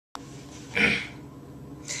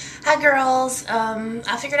Hi girls,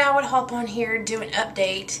 I figured I would hop on here, do an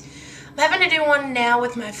update. I'm having to do one now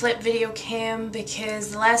with my flip video cam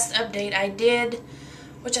because the last update I did,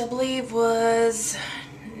 which I believe was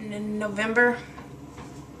in November,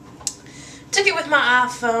 took it with my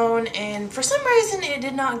iPhone and for some reason it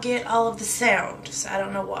did not get all of the sound, so I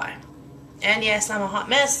don't know why. And yes, I'm a hot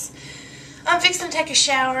mess. I'm fixing to take a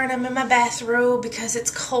shower and I'm in my bathrobe because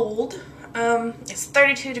it's cold. It's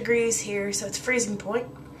 32 degrees here, so it's freezing point.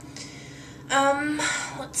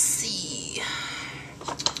 Let's see.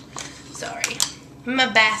 Sorry. I'm in my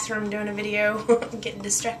bathroom doing a video. I'm getting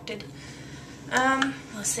distracted.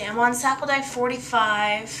 Let's see. I'm on cycle day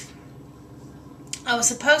 45. I was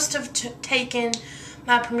supposed to have taken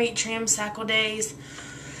my Prometrium cycle days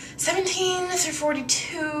 17 through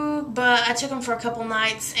 42, but I took them for a couple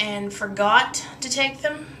nights and forgot to take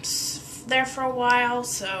them there for a while,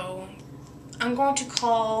 so I'm going to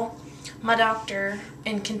call my doctor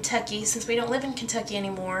in Kentucky, since we don't live in Kentucky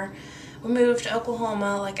anymore. We moved to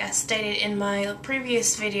Oklahoma, like I stated in my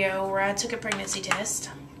previous video where I took a pregnancy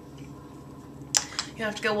test. You'll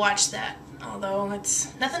have to go watch that, although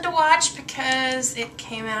it's nothing to watch because it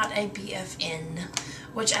came out a BFN,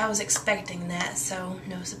 which I was expecting that, so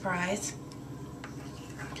no surprise.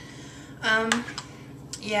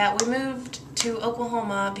 Yeah, we moved to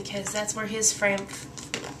Oklahoma because that's where his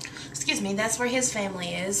that's where his family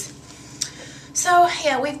is. So,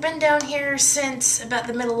 yeah, we've been down here since about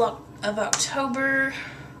the middle of October,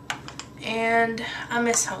 and I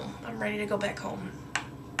miss home. I'm ready to go back home.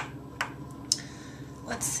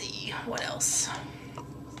 Let's see, what else?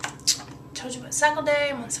 Told you about cycle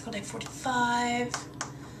day. I'm on cycle day 45.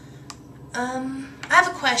 I have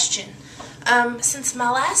a question. Since my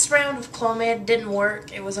last round of Clomid didn't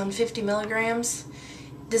work, it was on 50 milligrams,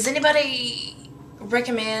 does anybody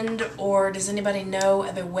recommend, or does anybody know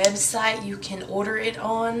of a website you can order it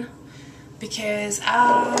on? Because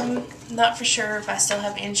I'm not for sure if I still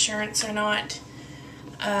have insurance or not.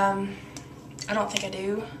 I don't think I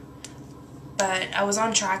do, but I was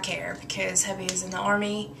on TRICARE because hubby is in the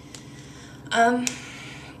Army.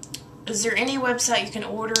 Is there any website you can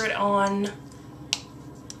order it on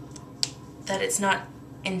that it's not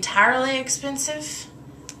entirely expensive?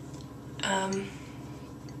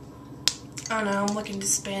 I don't know, I'm looking to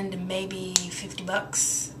spend maybe 50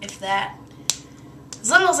 bucks, if that.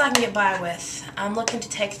 As little as I can get by with. I'm looking to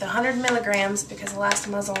take the 100 milligrams because the last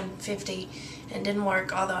time I was on 50 and it didn't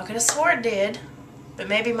work, although I could have swore it did. But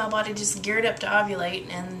maybe my body just geared up to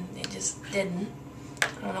ovulate and it just didn't.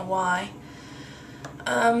 I don't know why.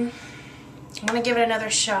 I'm going to give it another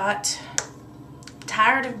shot. I'm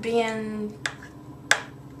tired of being,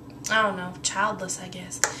 I don't know, childless, I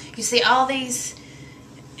guess. You see all these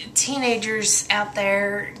teenagers out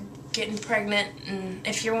there getting pregnant, and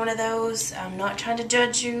if you're one of those, I'm not trying to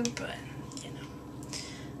judge you, but you know,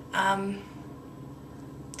 I'm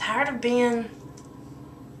tired of being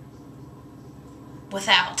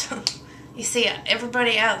without. You see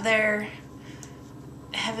everybody out there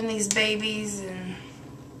having these babies, and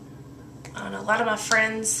I don't know, a lot of my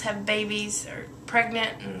friends have babies or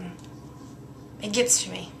pregnant, and it gets to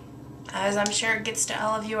me, as I'm sure it gets to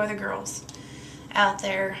all of you other girls out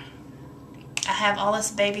there. I have all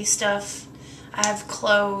this baby stuff. I have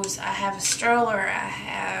clothes. I have a stroller. I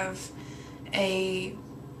have a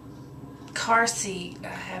car seat. I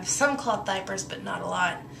have some cloth diapers, but not a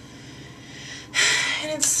lot.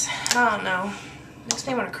 And it's, I don't know, makes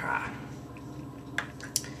me want to cry.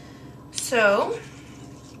 So,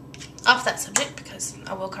 off that subject, because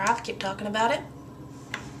I will cry if I keep talking about it.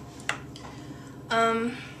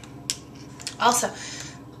 Also,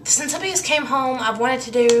 since hubby came home, I've wanted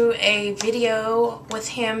to do a video with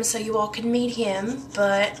him so you all can meet him,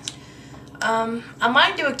 but I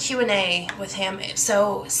might do a Q&A with him.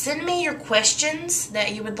 So send me your questions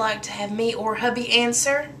that you would like to have me or hubby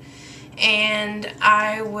answer, and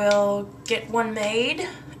I will get one made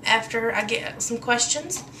after I get some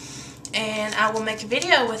questions, and I will make a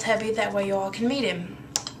video with hubby, that way you all can meet him.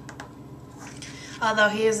 Although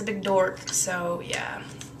he is a big dork, so yeah.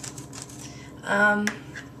 I'm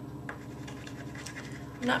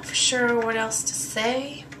not for sure what else to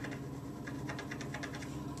say.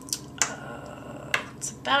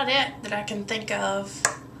 That's about it that I can think of.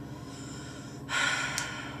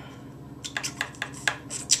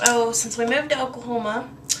 Oh, since we moved to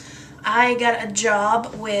Oklahoma, I got a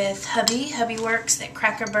job with hubby. Hubby works at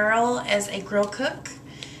Cracker Barrel as a grill cook,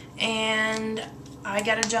 and I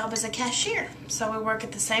got a job as a cashier. So we work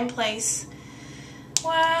at the same place.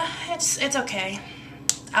 Well, it's okay.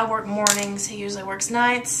 I work mornings, he usually works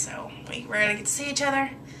nights, so we rarely get to see each other.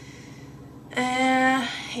 Yeah.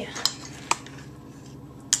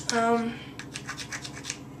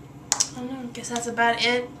 that's about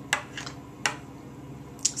it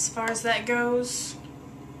as far as that goes.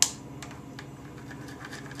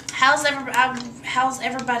 How's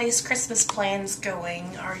everybody's Christmas plans going?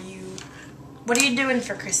 What are you doing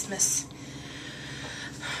for Christmas?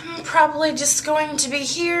 I'm probably just going to be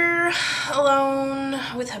here alone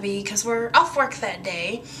with hubby because we're off work that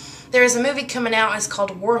day. There is a movie coming out. It's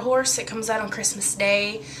called War Horse. It comes out on Christmas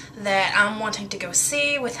Day that I'm wanting to go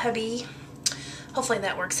see with hubby. Hopefully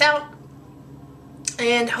that works out.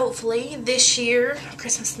 And hopefully this year,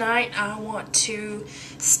 Christmas night, I want to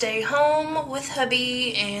stay home with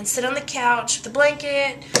hubby and sit on the couch with a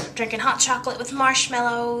blanket, drinking hot chocolate with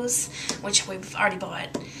marshmallows, which we've already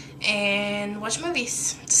bought, and watch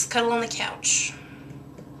movies. Just cuddle on the couch.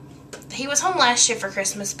 He was home last year for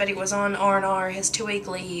Christmas, but he was on R&R, his 2-week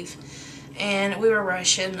leave, and we were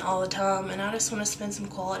rushing all the time, and I just want to spend some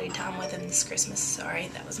quality time with him this Christmas. Sorry,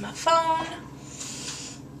 that was my phone.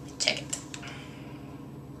 Check it.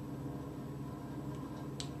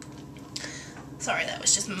 Sorry, that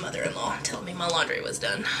was just my mother-in-law telling me my laundry was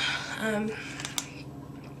done.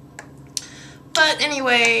 But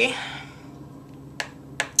anyway,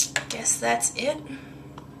 I guess that's it.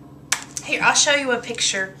 Here, I'll show you a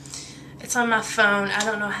picture. It's on my phone. I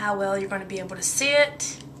don't know how well you're going to be able to see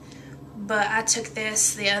it, but I took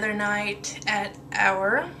this the other night at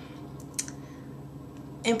our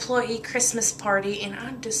employee Christmas party, and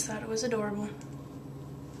I just thought it was adorable.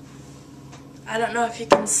 I don't know if you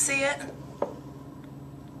can see it.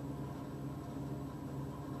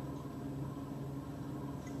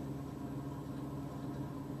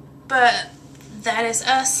 But that is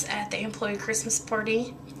us at the employee Christmas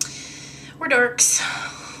party. We're dorks.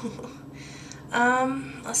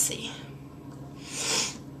 Let's see.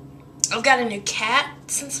 I've got a new cat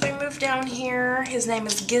since we moved down here. His name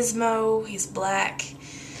is Gizmo. He's black.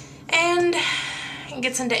 And he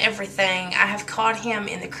gets into everything. I have caught him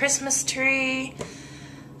in the Christmas tree.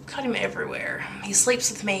 Caught him everywhere. He sleeps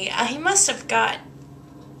with me. He must have got,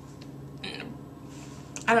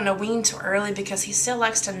 I don't know, weaned too early because he still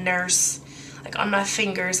likes to nurse, like on my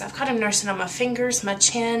fingers. I've caught him nursing on my fingers, my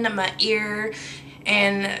chin, my ear,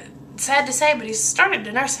 and sad to say, but he's started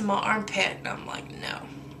to nurse in my armpit, and I'm like, no.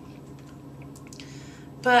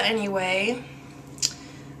 But anyway,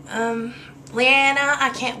 Leanna,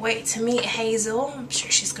 I can't wait to meet Hazel. I'm sure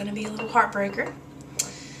she's going to be a little heartbreaker.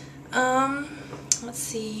 Let's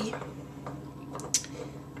see.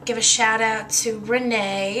 Give a shout out to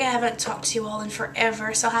Renee. I haven't talked to you all in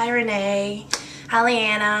forever, so hi Renee. Hi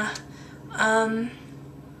Leanna. I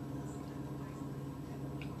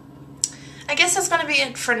guess that's going to be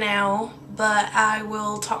it for now, but I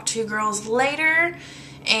will talk to you girls later,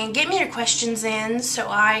 and get me your questions in so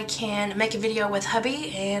I can make a video with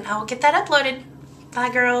hubby, and I will get that uploaded. Bye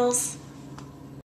girls.